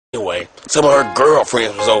Anyway, some of her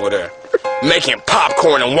girlfriends was over there, making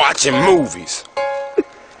popcorn and watching movies. I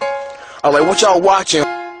was like, what y'all watching?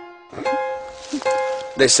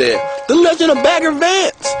 They said, The Legend of Bagger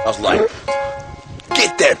Vance. I was like,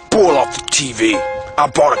 get that bull off the TV. I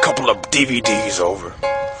brought a couple of DVDs over.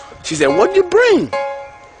 She said, what'd you bring?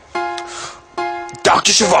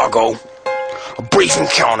 Dr. Zhivago, A Brief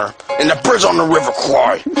Encounter, and The Bridge on the River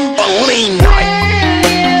Kwai, A Lean Night.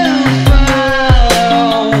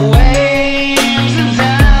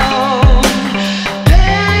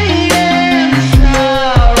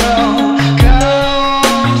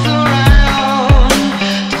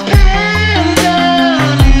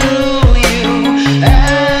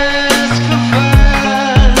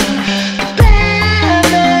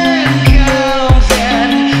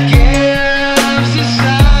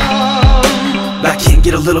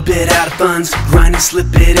 Get a little bit out of funds, grind and slip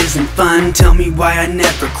it isn't fun. Tell me why I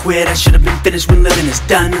never quit, I should have been finished when living is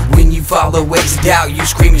done. When you follow ways of doubt, you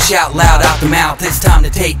scream and shout loud out the mouth. It's time to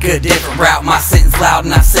take a different route, my sentence loud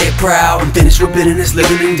and I say it proud. I'm finished with bitterness,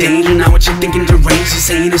 living in danger. Now what you thinking deranged, you're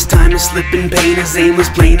saying it's time to slip in pain. As aimless,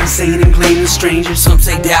 plain insane and claiming strangers. Some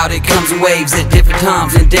say doubt, it comes in waves at different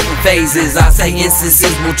times in different phases. I say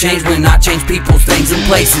instances will change when I change people's things and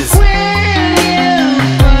places.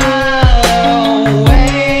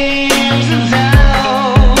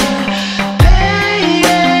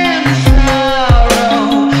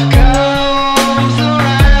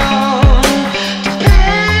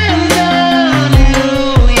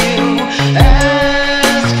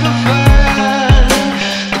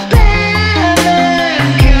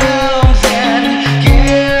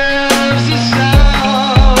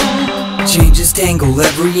 Changes tangle,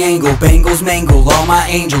 every angle, bangles mangle, all my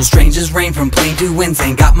angels. Strangers rain from plane to winds,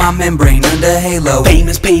 ain't got my membrane under halo. Fame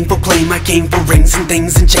is painful, claim I came for rings and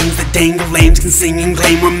things and chains that dangle. Lames can sing and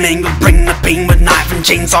claim we're mangled, bring the pain with knife and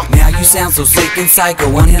chainsaw. Now you sound so sick and psycho,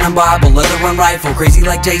 one hand on Bible, other one rifle. Crazy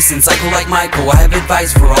like Jason, psycho like Michael, I have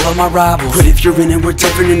advice for all of my rivals. But if you're in it, we're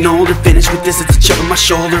different and older. Finished with this, it's a chip on my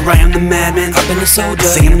shoulder. I am the madman, I've been a soldier,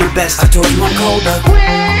 saying I'm the best. I told you I'm colder.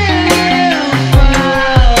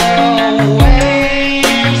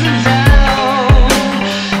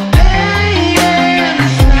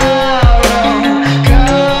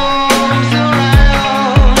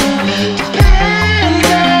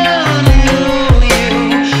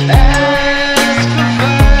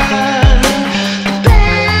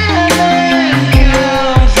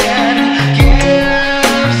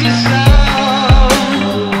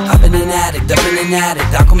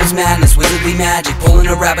 Addict, alchemist madness, wizardly magic, pulling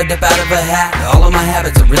a rabbit up out of a hat. All of my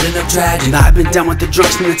habits are written up tragic. And I've been down with the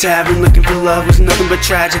drunks in the tavern, looking for love was nothing but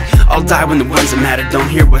tragic. I'll die when the ones that matter don't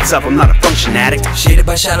hear what's up. I'm not a function addict. Shaded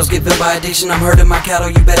by shadows, given by addiction. I'm hurting my cattle.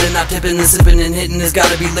 You better not tipping and sipping and hitting. It's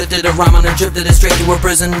gotta be lifted. A rhyme on a trip that is straight to a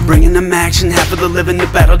prison. Bringing them action, half of the living, the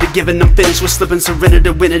battle to giving. I'm finished with slipping, surrender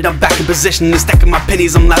to win it. I'm back in position, and stacking my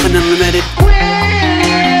pennies. I'm laughing unlimited.